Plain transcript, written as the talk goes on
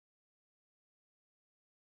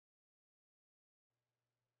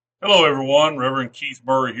Hello, everyone. Reverend Keith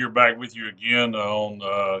Murray here, back with you again on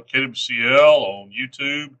KWCL on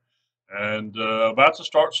YouTube, and about to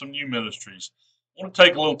start some new ministries. I want to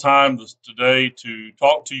take a little time today to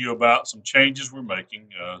talk to you about some changes we're making.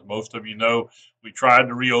 Most of you know we tried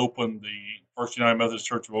to reopen the First United Methodist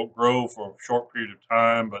Church of Oak Grove for a short period of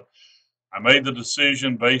time, but I made the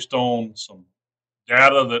decision based on some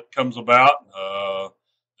data that comes about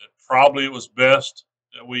that probably it was best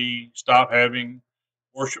that we stop having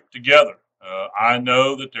worship together. I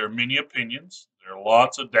know that there are many opinions. There are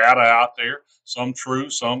lots of data out there, some true,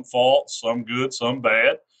 some false, some good, some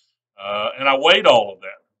bad. And I weighed all of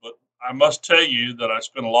that. But I must tell you that I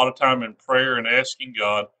spent a lot of time in prayer and asking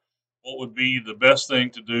God what would be the best thing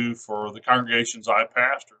to do for the congregations I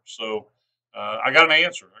pastor. So I got an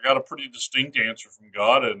answer. I got a pretty distinct answer from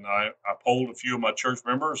God, and I polled a few of my church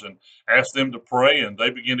members and asked them to pray, and they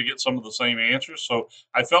began to get some of the same answers. So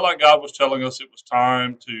I felt like God was telling us it was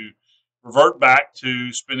time to revert back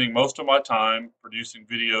to spending most of my time producing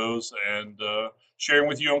videos and sharing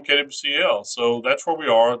with you on KWCL. So that's where we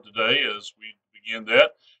are today as we begin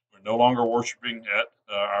that. We're no longer worshiping at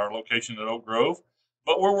our location at Oak Grove,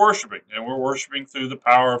 but we're worshiping, and we're worshiping through the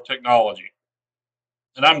power of technology.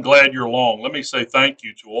 And I'm glad you're along. Let me say thank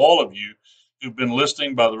you to all of you who've been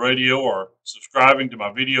listening by the radio or subscribing to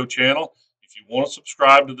my video channel. If you want to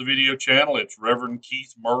subscribe to the video channel, it's Reverend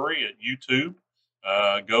Keith Murray at YouTube.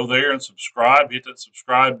 Go there and subscribe. Hit that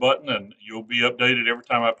subscribe button, and you'll be updated every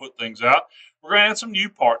time I put things out. We're going to add some new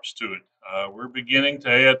parts to it. We're beginning to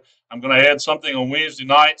add. I'm going to add something on Wednesday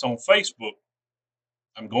nights on Facebook.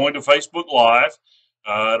 I'm going to Facebook Live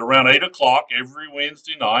at around 8 o'clock every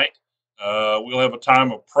Wednesday night. We'll have a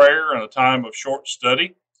time of prayer and a time of short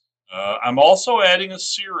study. I'm also adding a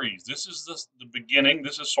series. This is the beginning.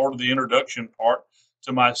 This is sort of the introduction part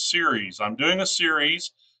to my series. I'm doing a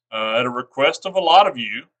series at a request of a lot of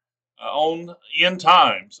you on end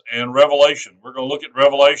times and Revelation. We're going to look at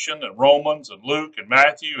Revelation and Romans and Luke and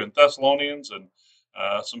Matthew and Thessalonians and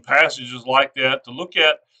some passages like that to look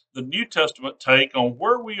at the New Testament take on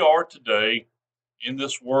where we are today in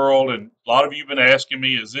this world. And a lot of you have been asking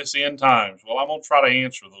me, is this end times? Well, I'm going to try to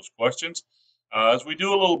answer those questions. As we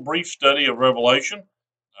do a little brief study of Revelation,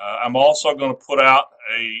 I'm also going to put out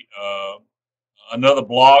another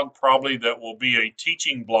blog, probably that will be a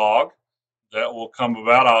teaching blog that will come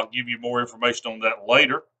about. I'll give you more information on that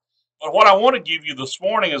later. But what I want to give you this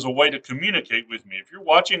morning is a way to communicate with me. If you're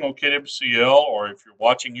watching on KWCL or if you're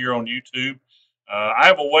watching here on YouTube, I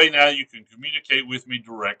have a way now you can communicate with me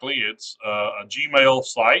directly. It's a Gmail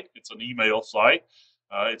site. It's an email site.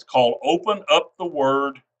 It's called Open Up the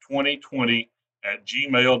Word 2020 at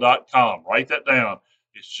gmail.com. Write that down.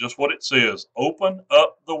 It's just what it says. Open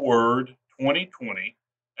Up the Word 2020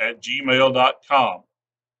 at gmail.com.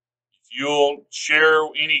 If you'll share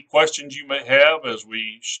any questions you may have as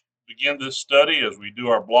we begin this study, as we do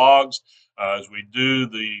our blogs, as we do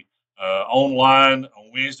the online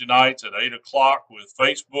on Wednesday nights at 8 o'clock with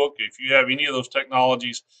Facebook. If you have any of those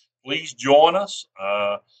technologies, please join us.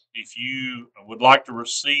 If you would like to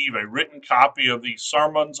receive a written copy of these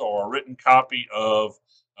sermons or a written copy of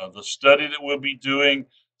the study that we'll be doing,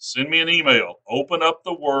 send me an email. Open up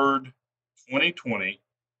the word 2020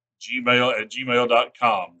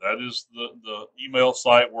 gmail@gmail.com. That is the email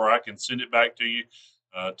site where I can send it back to you.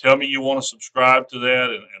 Tell me you want to subscribe to that,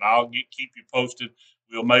 and I'll keep you posted.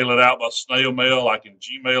 We'll mail it out by snail mail. I can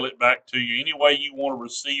Gmail it back to you. Any way you want to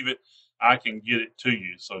receive it, I can get it to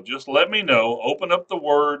you. So just let me know. Open up the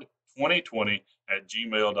word 2020 at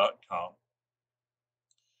gmail.com.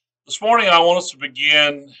 This morning, I want us to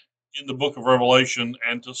begin in the book of Revelation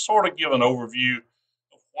and to sort of give an overview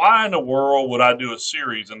of why in the world would I do a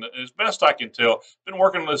series. And as best I can tell, I've been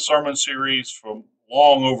working on this sermon series for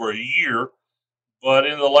long over a year, but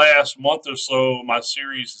in the last month or so, my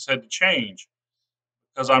series has had to change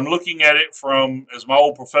because I'm looking at it from, as my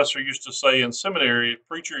old professor used to say in seminary,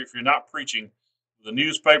 preacher, if you're not preaching with a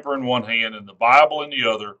newspaper in one hand and the Bible in the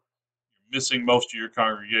other, you're missing most of your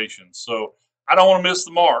congregation. So I don't want to miss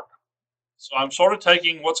the mark. So I'm sort of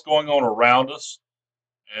taking what's going on around us.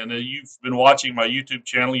 And you've been watching my YouTube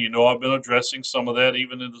channel. You know I've been addressing some of that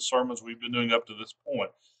even in the sermons we've been doing up to this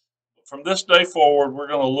point. But from this day forward, we're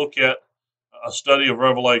going to look at a study of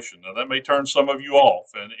Revelation. Now, that may turn some of you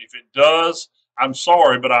off. And if it does, I'm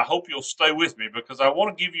sorry, but I hope you'll stay with me because I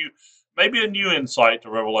want to give you maybe a new insight to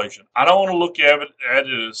Revelation. I don't want to look at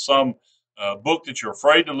it as some book that you're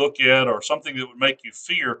afraid to look at or something that would make you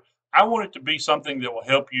fear. I want it to be something that will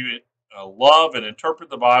help you love and interpret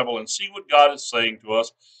the Bible and see what God is saying to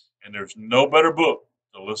us. And there's no better book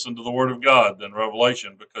to listen to the Word of God than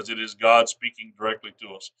Revelation because it is God speaking directly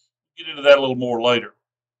to us. We'll get into that a little more later.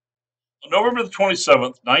 On November the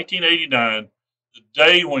 27th, 1989, the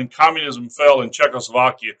day when communism fell in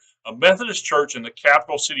Czechoslovakia, a Methodist church in the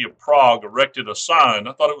capital city of Prague erected a sign.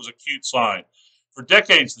 I thought it was a cute sign. For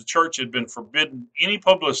decades, the church had been forbidden any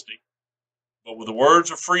publicity, but with the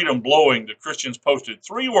words of freedom blowing, the Christians posted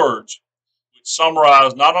three words which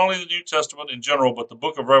summarize not only the New Testament in general, but the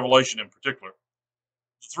book of Revelation in particular.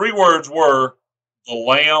 The three words were, "The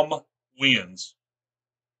Lamb wins."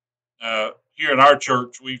 Here in our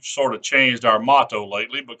church, we've sort of changed our motto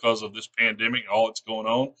lately because of this pandemic and all that's going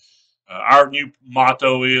on. Our new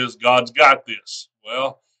motto is, "God's got this."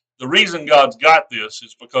 Well, the reason God's got this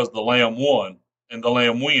is because the Lamb won and the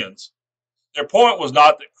Lamb wins. Their point was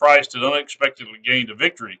not that Christ had unexpectedly gained a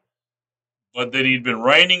victory, but that he'd been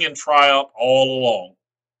reigning in triumph all along.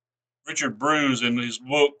 Richard Bruce, in his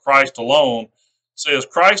book Christ Alone, says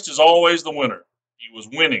Christ is always the winner. He was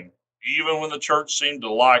winning, even when the church seemed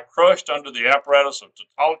to lie crushed under the apparatus of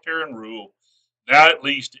totalitarian rule. Now at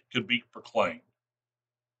least it could be proclaimed.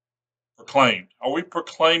 Proclaimed. Are we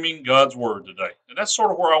proclaiming God's word today? And that's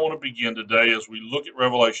sort of where I want to begin today as we look at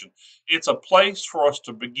Revelation. It's a place for us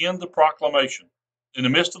to begin the proclamation in the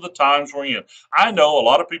midst of the times we're in. I know a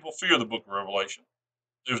lot of people fear the book of Revelation.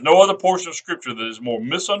 There's no other portion of Scripture that is more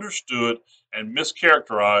misunderstood and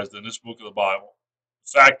mischaracterized than this book of the Bible.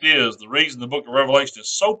 The fact is, the reason the book of Revelation is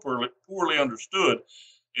so poorly understood,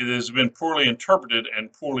 it has been poorly interpreted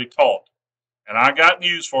and poorly taught. And I got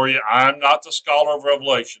news for you. I'm not the scholar of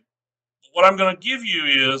Revelation. But what I'm going to give you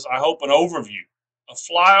is, I hope, an overview, a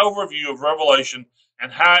flyover view of Revelation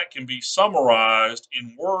and how it can be summarized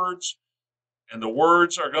in words. And the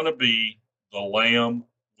words are going to be, "The Lamb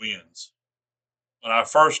wins." When I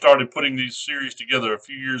first started putting these series together a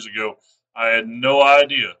few years ago, I had no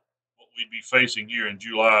idea what we'd be facing here in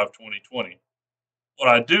July of 2020. What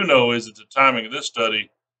I do know is that the timing of this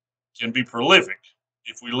study can be prolific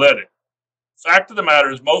if we let it. Fact of the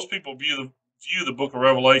matter is, most people view the book of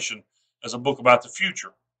Revelation as a book about the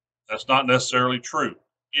future. That's not necessarily true.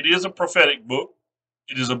 It is a prophetic book.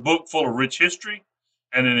 It is a book full of rich history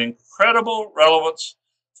and an incredible relevance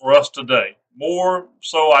for us today. More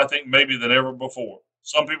so, I think, maybe than ever before.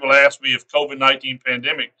 Some people ask me if COVID-19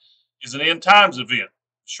 pandemic is an end times event.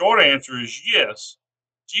 The short answer is yes.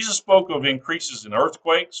 Jesus spoke of increases in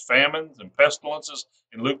earthquakes, famines, and pestilences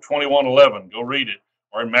in Luke 21:11. Go read it.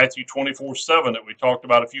 Or in Matthew 24:7 that we talked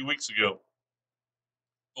about a few weeks ago.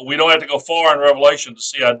 But we don't have to go far in Revelation to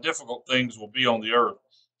see how difficult things will be on the earth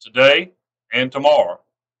today and tomorrow.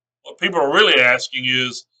 What people are really asking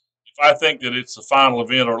is if I think that it's the final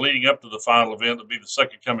event or leading up to the final event to be the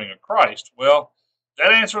second coming of Christ. Well,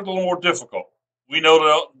 that answer is a little more difficult. We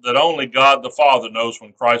know that only God the Father knows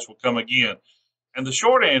when Christ will come again. And the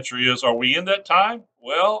short answer is, are we in that time?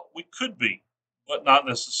 Well, we could be, but not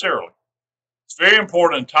necessarily. It's very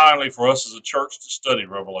important and timely for us as a church to study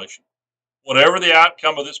Revelation. Whatever the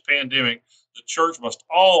outcome of this pandemic, the church must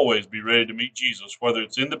always be ready to meet Jesus, whether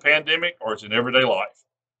it's in the pandemic or it's in everyday life.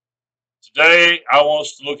 Today, I want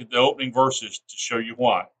us to look at the opening verses to show you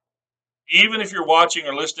why. Even if you're watching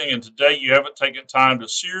or listening and today you haven't taken time to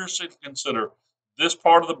seriously consider this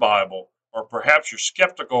part of the Bible, or perhaps you're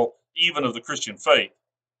skeptical even of the Christian faith,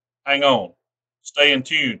 hang on. Stay in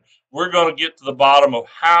tune. We're going to get to the bottom of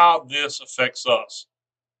how this affects us.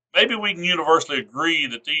 Maybe we can universally agree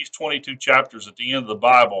that these 22 chapters at the end of the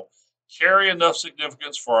Bible carry enough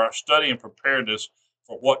significance for our study and preparedness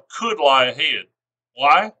for what could lie ahead.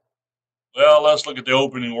 Why? Well, let's look at the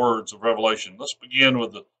opening words of Revelation. Let's begin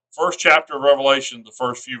with the first chapter of Revelation, the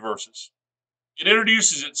first few verses. It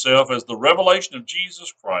introduces itself as the revelation of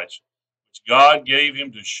Jesus Christ, which God gave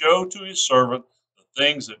him to show to his servant the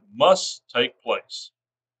things that must take place.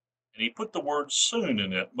 And he put the word soon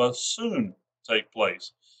in it, must soon take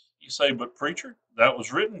place. You say, but preacher, that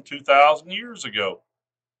was written 2,000 years ago.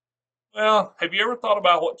 Well, have you ever thought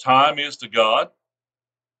about what time is to God?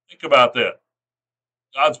 Think about that.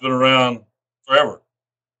 God's been around forever.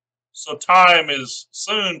 So time is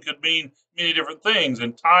soon could mean many different things,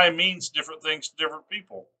 and time means different things to different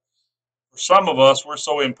people. For some of us, we're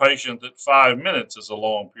so impatient that 5 minutes is a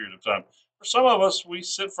long period of time. For some of us, we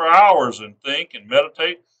sit for hours and think and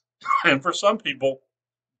meditate. And for some people,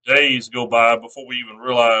 days go by before we even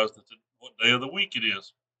realize what day of the week it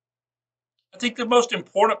is. I think the most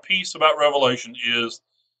important piece about Revelation is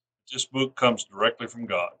this book comes directly from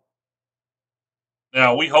God.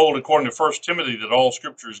 Now, we hold, according to First Timothy, that all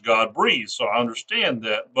Scripture is God breathed, so I understand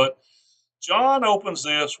that. But John opens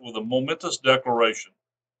this with a momentous declaration.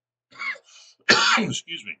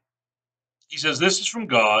 Excuse me. He says, "This is from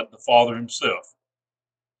God, the Father himself."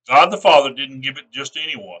 God the Father didn't give it just to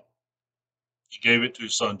anyone. He gave it to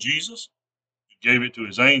his son Jesus. He gave it to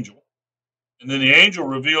his angel. And then the angel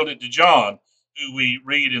revealed it to John, who we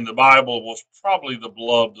read in the Bible was probably the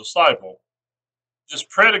beloved disciple. This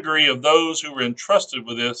pedigree of those who were entrusted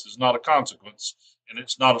with this is not a consequence, and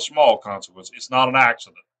it's not a small consequence. It's not an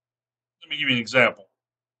accident. Let me give you an example.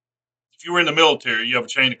 If you were in the military, you have a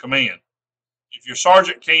chain of command. If your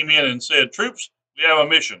sergeant came in and said, "Troops, we have a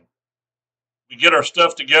mission," we get our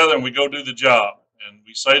stuff together and we go do the job. And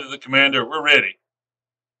we say to the commander, "We're ready."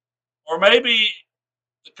 Or maybe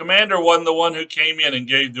the commander wasn't the one who came in and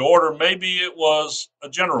gave the order. Maybe it was a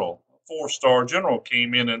general, a four-star general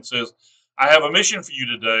came in and says, "I have a mission for you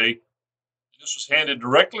today." This was handed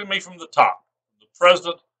directly to me from the top, the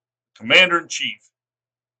president, commander in chief.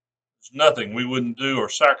 There's nothing we wouldn't do or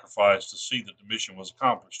sacrifice to see that the mission was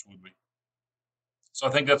accomplished, would we? So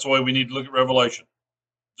I think that's the way we need to look at Revelation.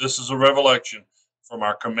 This is a revelation from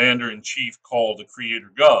our commander in chief called the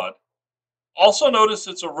Creator God. Also, notice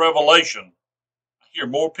it's a revelation. I hear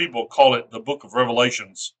more people call it the book of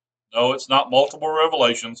Revelations. No, it's not multiple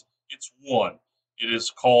revelations, it's one. It is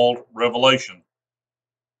called Revelation.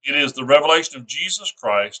 It is the revelation of Jesus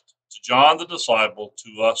Christ to John the disciple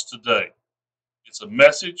to us today. It's a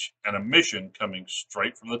message and a mission coming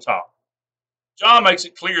straight from the top. John makes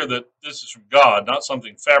it clear that this is from God, not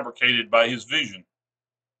something fabricated by his vision,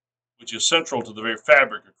 which is central to the very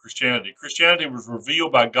fabric of Christianity. Christianity was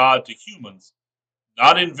revealed by God to humans,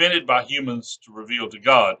 not invented by humans to reveal to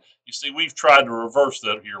God. You see, we've tried to reverse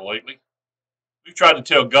that here lately. We've tried to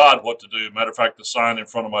tell God what to do. Matter of fact, the sign in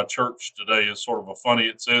front of my church today is sort of a funny.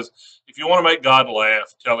 It says, "If you want to make God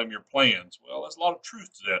laugh, tell him your plans." Well, there's a lot of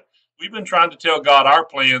truth to that. We've been trying to tell God our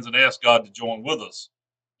plans and ask God to join with us.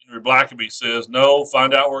 Henry Blackaby says, "No,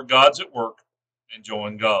 find out where God's at work and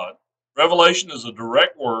join God." Revelation is a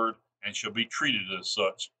direct word and shall be treated as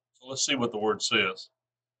such. So let's see what the word says.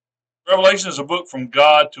 Revelation is a book from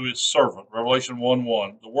God to his servant. Revelation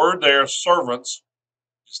 1:1. The word there, servants,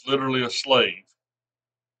 is literally a slave.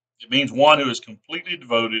 It means one who is completely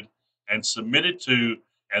devoted and submitted to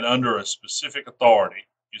and under a specific authority.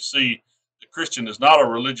 You see, the Christian is not a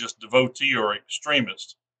religious devotee or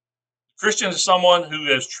extremist. The Christian is someone who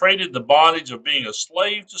has traded the bondage of being a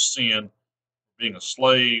slave to sin for being a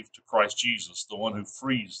slave to Christ Jesus, the one who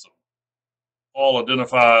frees them. Paul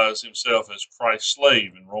identifies himself as Christ's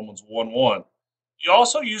slave in Romans 1:1. He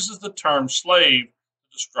also uses the term slave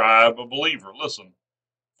to describe a believer. Listen,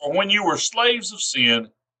 for when you were slaves of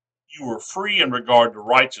sin, you were free in regard to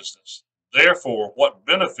righteousness. Therefore, what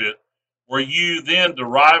benefit were you then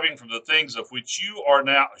deriving from the things of which you are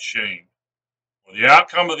now ashamed? For the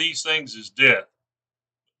outcome of these things is death.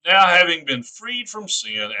 Now, having been freed from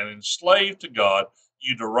sin and enslaved to God,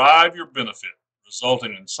 you derive your benefit,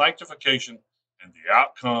 resulting in sanctification, and the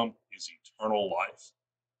outcome is eternal life.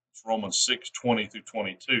 It's Romans 6:20 through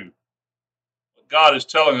 22. But God is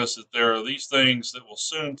telling us that there are these things that will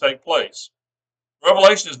soon take place.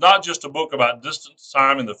 Revelation is not just a book about distant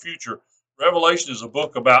time in the future. Revelation is a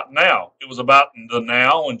book about now. It was about the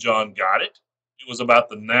now when John got it. It was about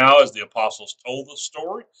the now as the apostles told the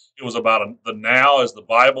story. It was about the now as the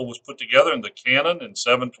Bible was put together in the canon in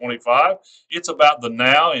 725. It's about the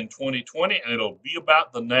now in 2020, and it'll be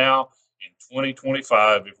about the now in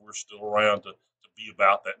 2025 if we're still around to be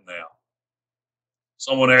about that now.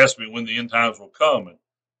 Someone asked me when the end times will come, and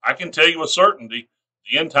I can tell you with certainty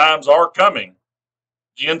the end times are coming.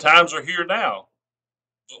 The end times are here now.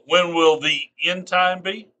 But when will the end time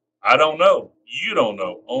be? I don't know. You don't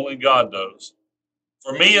know. Only God knows.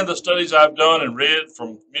 For me, in the studies I've done and read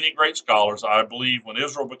from many great scholars, I believe when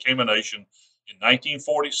Israel became a nation in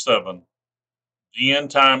 1947, the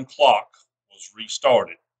end time clock was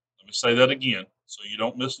restarted. Let me say that again so you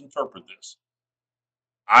don't misinterpret this.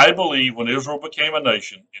 I believe when Israel became a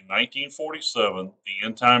nation in 1947, the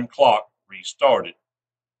end time clock restarted.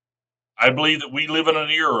 I believe that we live in an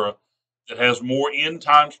era that has more end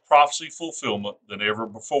times prophecy fulfillment than ever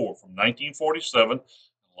before. From 1947,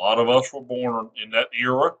 a lot of us were born in that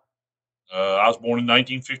era. I was born in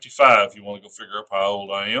 1955, if you want to go figure out how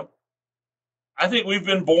old I am. I think we've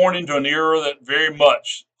been born into an era that very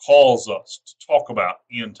much calls us to talk about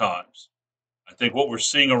end times. I think what we're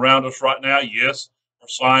seeing around us right now, yes, are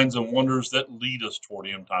signs and wonders that lead us toward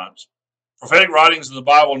end times. Prophetic writings in the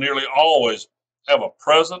Bible nearly always have a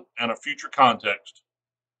present and a future context.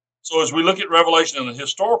 So, as we look at Revelation in a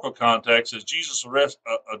historical context, as Jesus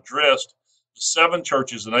addressed the seven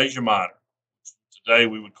churches in Asia Minor, today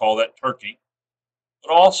we would call that Turkey,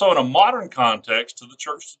 but also in a modern context to the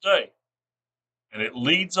church today. And it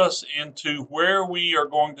leads us into where we are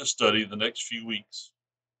going to study the next few weeks.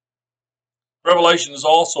 Revelation is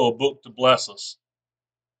also a book to bless us.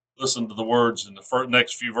 Listen to the words in the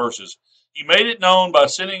next few verses. He made it known by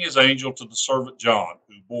sending his angel to the servant John,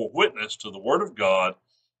 who bore witness to the word of God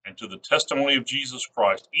and to the testimony of Jesus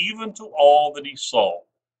Christ, even to all that he saw.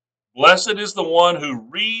 Blessed is the one who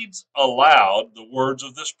reads aloud the words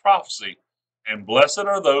of this prophecy, and blessed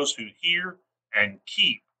are those who hear and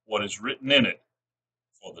keep what is written in it,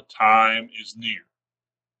 for the time is near.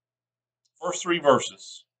 First three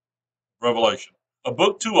verses, Revelation. A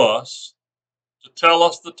book to us to tell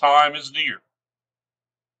us the time is near.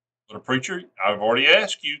 But a preacher, I've already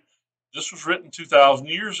asked you, this was written 2,000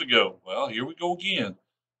 years ago. Well, here we go again.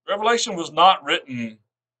 Revelation was not written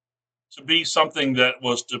to be something that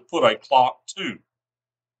was to put a clock to.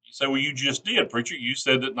 You say, well, you just did, preacher. You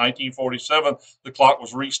said that in 1947 the clock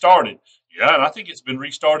was restarted. Yeah, and I think it's been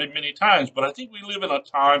restarted many times, but I think we live in a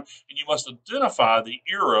time, and you must identify the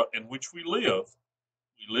era in which we live.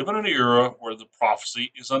 We live in an era where the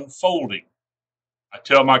prophecy is unfolding. I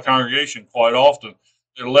tell my congregation quite often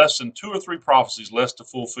there are less than two or three prophecies left to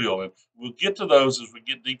fulfill, and we'll get to those as we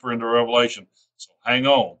get deeper into Revelation. So hang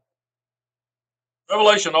on.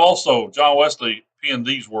 Revelation also, John Wesley penned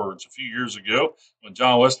these words a few years ago when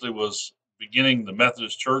John Wesley was beginning the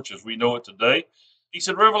Methodist Church as we know it today. He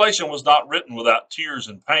said, Revelation was not written without tears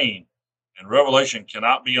and pain, and Revelation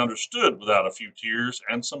cannot be understood without a few tears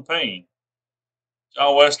and some pain.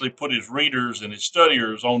 John Wesley put his readers and his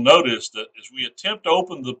studiers on notice that as we attempt to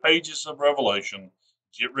open the pages of Revelation,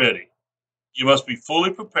 get ready. You must be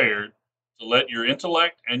fully prepared to let your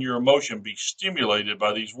intellect and your emotion be stimulated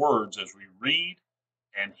by these words as we read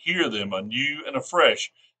and hear them anew and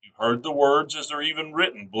afresh. You heard the words as they're even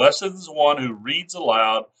written. Blessed is the one who reads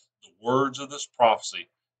aloud the words of this prophecy,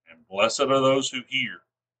 and blessed are those who hear.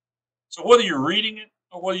 So whether you're reading it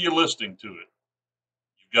or whether you're listening to it,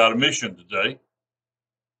 you've got a mission today.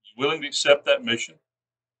 You willing to accept that mission?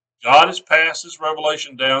 God has passed his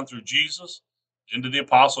revelation down through Jesus, into the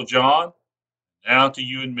Apostle John, now to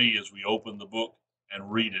you and me as we open the book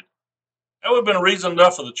and read it. That would have been reason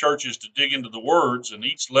enough for the churches to dig into the words in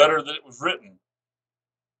each letter that it was written.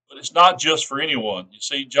 But it's not just for anyone. You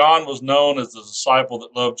see, John was known as the disciple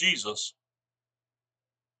that loved Jesus.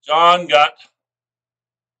 John got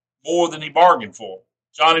more than he bargained for.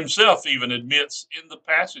 John himself even admits in the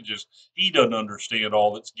passages he doesn't understand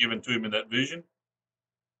all that's given to him in that vision.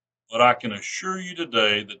 But I can assure you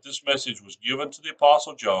today that this message was given to the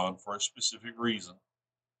Apostle John for a specific reason.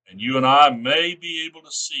 And you and I may be able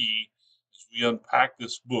to see as we unpack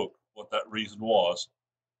this book what that reason was.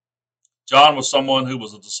 John was someone who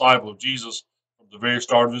was a disciple of Jesus from the very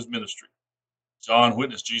start of his ministry. John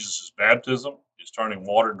witnessed Jesus' baptism, his turning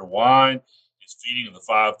water into wine, his feeding of the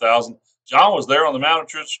 5,000. John was there on the Mount of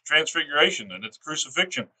Transfiguration and at the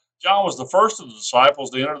crucifixion. John was the first of the disciples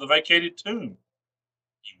to enter the vacated tomb.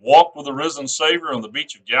 He walked with the risen Savior on the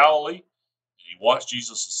beach of Galilee, and he watched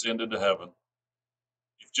Jesus ascend into heaven.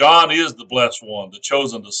 If John is the blessed one, the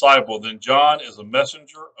chosen disciple, then John is a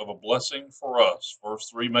messenger of a blessing for us. Verse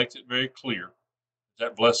 3 makes it very clear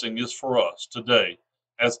that blessing is for us today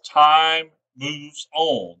as time moves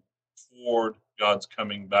on toward God's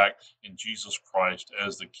coming back in Jesus Christ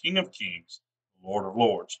as the King of Kings, Lord of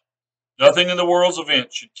Lords. Nothing in the world's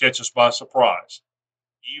events should catch us by surprise.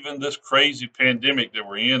 Even this crazy pandemic that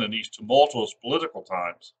we're in and these tumultuous political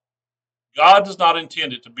times. God does not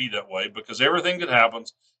intend it to be that way because everything that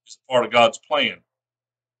happens is a part of God's plan.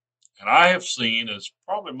 And I have seen, as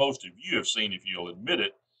probably most of you have seen if you'll admit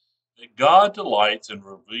it, that God delights in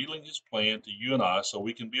revealing his plan to you and I so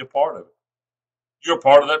we can be a part of it. You're a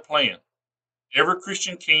part of that plan. Every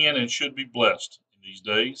Christian can and should be blessed in these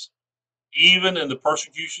days. Even in the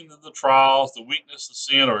persecution and the trials, the weakness, the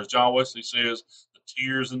sin, or as John Wesley says, the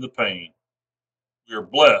tears and the pain. We are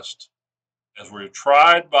blessed as we're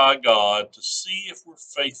tried by God to see if we're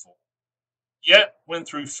faithful. Yet, when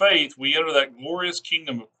through faith we enter that glorious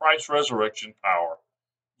kingdom of Christ's resurrection power,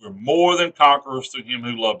 we're more than conquerors through him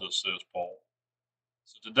who loved us, says Paul.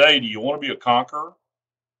 So today, do you want to be a conqueror?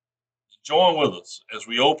 Join with us as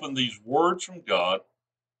we open these words from God,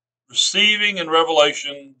 receiving in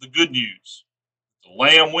Revelation the good news. The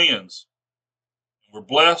Lamb wins. And we're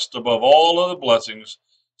blessed above all other blessings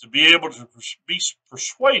to be able to be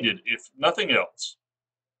persuaded, if nothing else,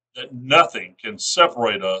 that nothing can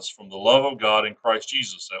separate us from the love of God in Christ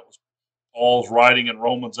Jesus. That was Paul's writing in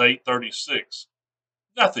Romans 8:36.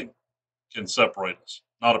 Nothing can separate us.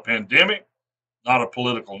 Not a pandemic, not a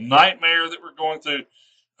political nightmare that we're going through.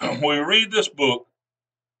 When we read this book,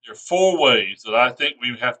 there are four ways that I think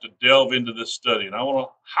we have to delve into this study, and I want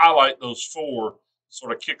to highlight those four to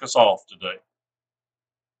sort of kick us off today.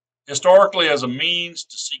 Historically, as a means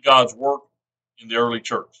to see God's work in the early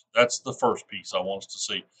church. That's the first piece I want us to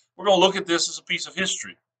see. We're going to look at this as a piece of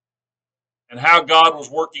history. and how God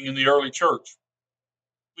was working in the early church.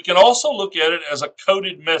 We can also look at it as a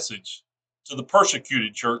coded message to the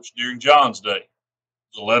persecuted church during John's day,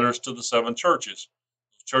 the letters to the seven churches.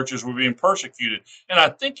 Churches were being persecuted. And I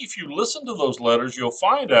think if you listen to those letters, you'll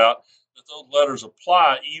find out that those letters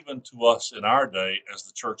apply even to us in our day as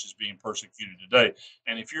the church is being persecuted today.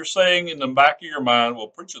 And if you're saying in the back of your mind, well,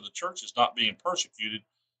 preacher, the church is not being persecuted,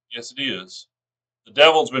 yes, it is. The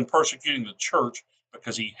devil's been persecuting the church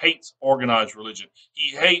because he hates organized religion.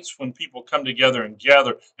 He hates when people come together and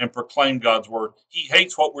gather and proclaim God's word. He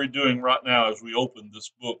hates what we're doing right now as we open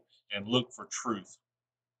this book and look for truth.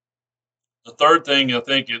 The third thing, I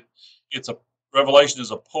think it's a Revelation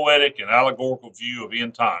is a poetic and allegorical view of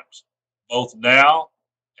end times, both now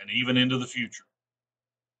and even into the future.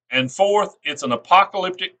 And fourth, it's an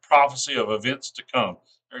apocalyptic prophecy of events to come.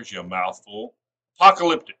 There's your mouthful.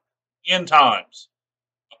 Apocalyptic, end times,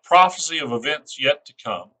 a prophecy of events yet to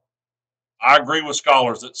come. I agree with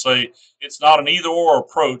scholars that say it's not an either or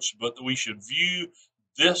approach, but that we should view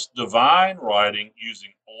this divine writing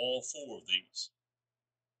using all four of these.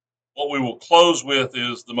 What we will close with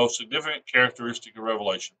is the most significant characteristic of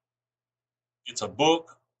Revelation. It's a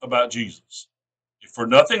book about Jesus. If for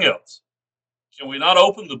nothing else, can we not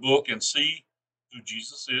open the book and see who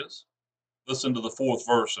Jesus is? Listen to the fourth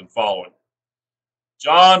verse and following.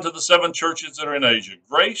 John to the seven churches that are in Asia,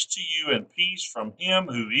 grace to you and peace from him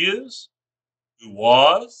who is, who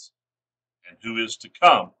was, and who is to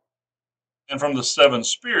come, and from the seven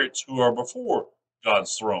spirits who are before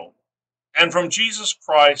God's throne, and from Jesus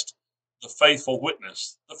Christ, the faithful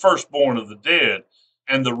witness, the firstborn of the dead,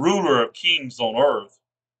 and the ruler of kings on earth,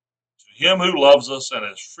 to him who loves us and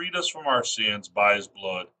has freed us from our sins by his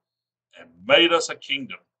blood, and made us a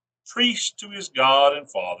kingdom, priests to his God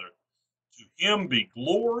and Father. To him be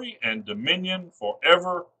glory and dominion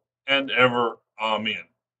forever and ever. Amen.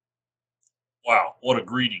 Wow, what a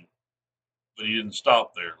greeting. But he didn't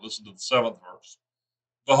stop there. Listen to the seventh verse.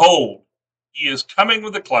 Behold, he is coming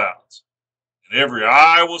with the clouds, and every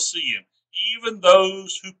eye will see him, even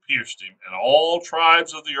those who pierced him, and all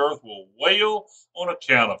tribes of the earth will wail on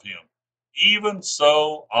account of him. Even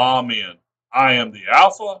so, amen. I am the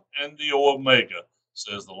Alpha and the Omega,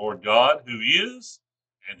 says the Lord God, who is,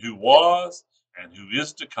 and who was, and who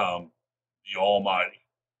is to come, the Almighty.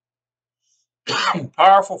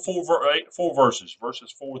 Powerful four verses,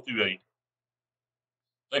 verses 4 through 8.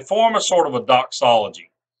 They form a sort of a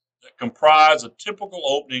doxology that comprise a typical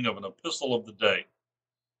opening of an epistle of the day.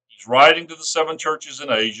 He's writing to the seven churches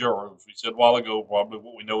in Asia, or as we said a while ago, probably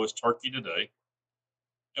what we know as Turkey today.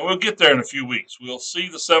 And we'll get there in a few weeks. We'll see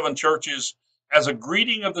the seven churches as a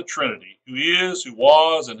greeting of the Trinity, who is, who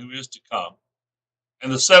was, and who is to come,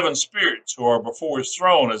 and the seven spirits who are before his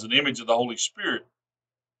throne as an image of the Holy Spirit,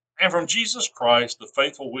 and from Jesus Christ, the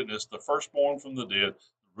faithful witness, the firstborn from the dead,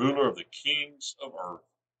 the ruler of the kings of earth.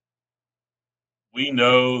 We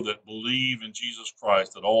know that believe in Jesus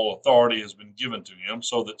Christ, that all authority has been given to him,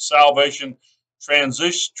 so that salvation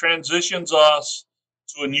transitions us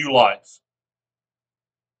to a new life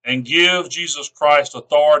and give Jesus Christ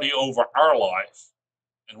authority over our life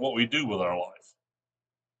and what we do with our life.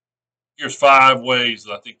 Here's 5 ways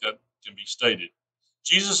that I think that can be stated.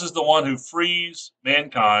 Jesus is the one who frees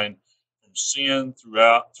mankind from sin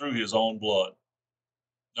through his own blood.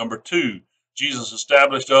 Number 2, Jesus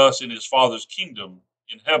established us in his Father's kingdom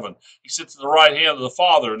in heaven. He sits at the right hand of the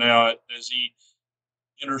Father now as he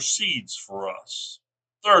intercedes for us.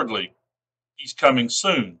 Thirdly, he's coming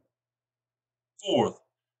soon. Fourth,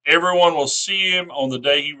 everyone will see him on the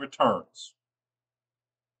day he returns.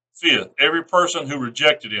 Fifth, every person who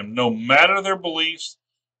rejected him, no matter their beliefs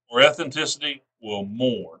or ethnicity, will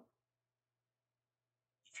mourn.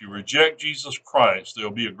 If you reject Jesus Christ, there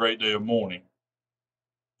will be a great day of mourning.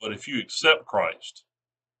 But if you accept Christ,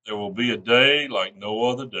 there will be a day like no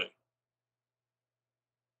other day.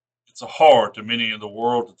 It's a horror to many in the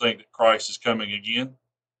world to think that Christ is coming again.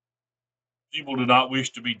 People do not wish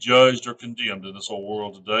to be judged or condemned in this old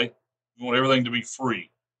world today. We want everything to be free.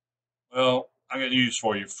 Well, I got news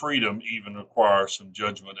for you. Freedom even requires some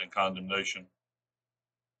judgment and condemnation.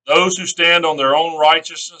 Those who stand on their own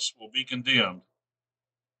righteousness will be condemned,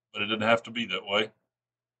 but it didn't have to be that way.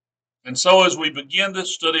 And so as we begin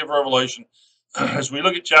this study of Revelation, as we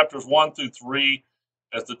look at chapters 1 through 3,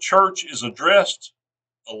 as the church is addressed,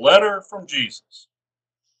 a letter from Jesus,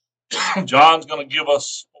 John's going to give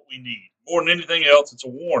us what we need. More than anything else, it's a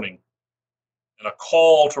warning and a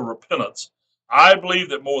call to repentance. I believe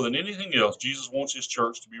that more than anything else, Jesus wants his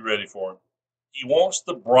church to be ready for him. He wants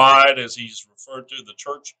the bride, as he's referred to, the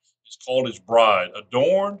church is called his bride,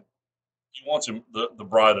 adorned. He wants the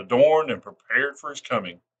bride adorned and prepared for his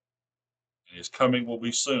coming. and his coming will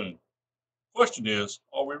be soon. The question is,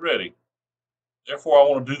 are we ready? Therefore, I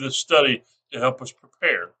want to do this study to help us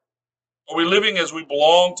prepare. Are we living as we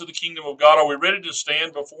belong to the kingdom of God? Are we ready to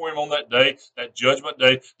stand before him on that day, that judgment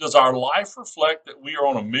day? Does our life reflect that we are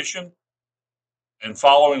on a mission and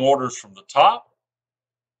following orders from the top?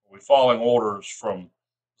 Are we following orders from the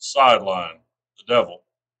sideline, the devil?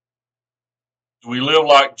 Do we live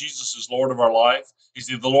like Jesus is Lord of our life? Is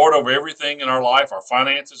he the Lord over everything in our life, our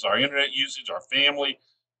finances, our internet usage, our family,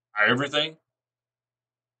 our everything?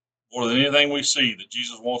 More than anything we see that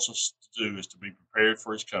Jesus wants us to do is to be prepared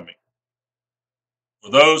for his coming. For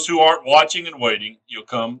those who aren't watching and waiting, he'll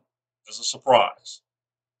come as a surprise,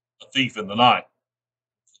 a thief in the night.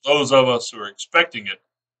 For those of us who are expecting it,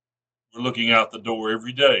 we're looking out the door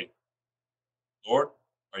every day. Lord,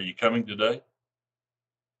 are you coming today?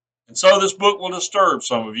 And so this book will disturb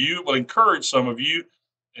some of you, it will encourage some of you,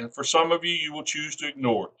 and for some of you, you will choose to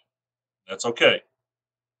ignore it. That's okay.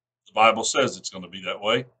 The Bible says it's going to be that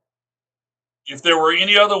way. If there were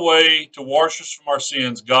any other way to wash us from our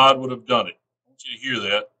sins, God would have done it. I want you to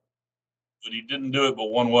hear that. But he didn't do it but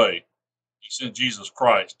one way. He sent Jesus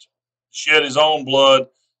Christ to shed his own blood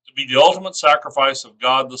to be the ultimate sacrifice of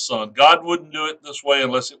God the Son. God wouldn't do it this way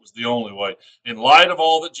unless it was the only way. In light of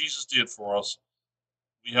all that Jesus did for us,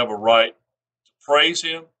 we have a right to praise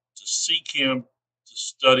him, to seek him, to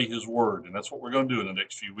study his word. And that's what we're going to do in the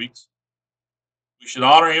next few weeks. We should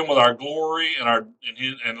honor him with our glory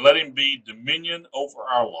and let him be dominion over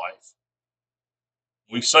our life.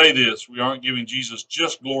 When we say this, we aren't giving Jesus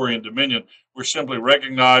just glory and dominion. We're simply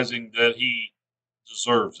recognizing that he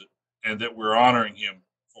deserves it and that we're honoring him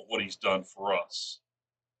for what he's done for us.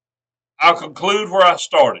 I'll conclude where I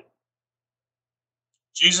started.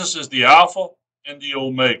 Jesus is the Alpha and the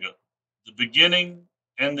Omega, the beginning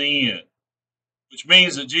and the end, which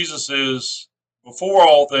means that Jesus is before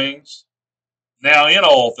all things, now in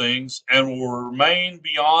all things, and will remain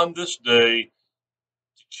beyond this day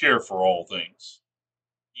to care for all things.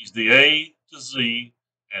 He's the A to Z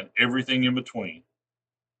and everything in between.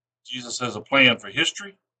 Jesus has a plan for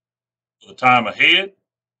history, for the time ahead,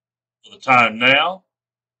 for the time now,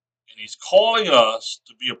 and he's calling us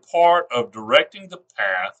to be a part of directing the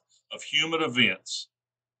path of human events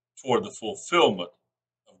toward the fulfillment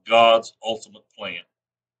of God's ultimate plan.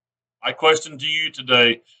 My question to you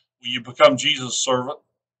today, will you become Jesus' servant?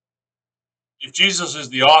 If Jesus is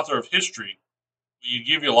the author of history, will you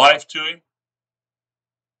give your life to him?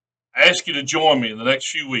 I ask you to join me in the next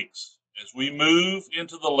few weeks as we move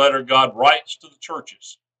into the letter God writes to the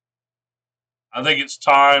churches. I think it's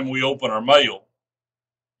time we open our mail.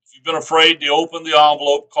 If you've been afraid to open the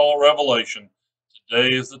envelope called Revelation,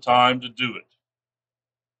 today is the time to do it.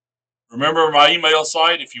 Remember my email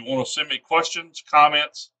site if you want to send me questions,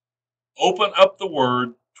 comments. Open up the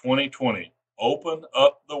word 2020. Open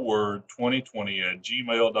up the word 2020 at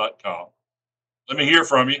gmail.com. Let me hear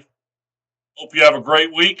from you. Hope you have a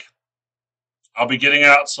great week. I'll be getting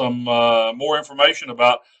out some more information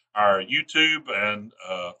about our YouTube and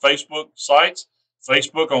Facebook sites.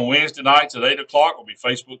 Facebook on Wednesday nights at 8 o'clock will be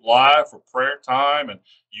Facebook Live for prayer time, and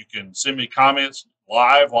you can send me comments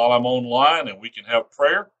live while I'm online, and we can have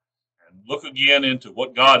prayer and look again into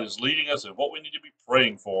what God is leading us and what we need to be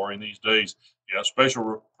praying for in these days. If you have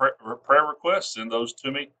special prayer requests, send those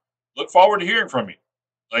to me. Look forward to hearing from you.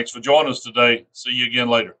 Thanks for joining us today. See you again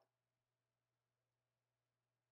later.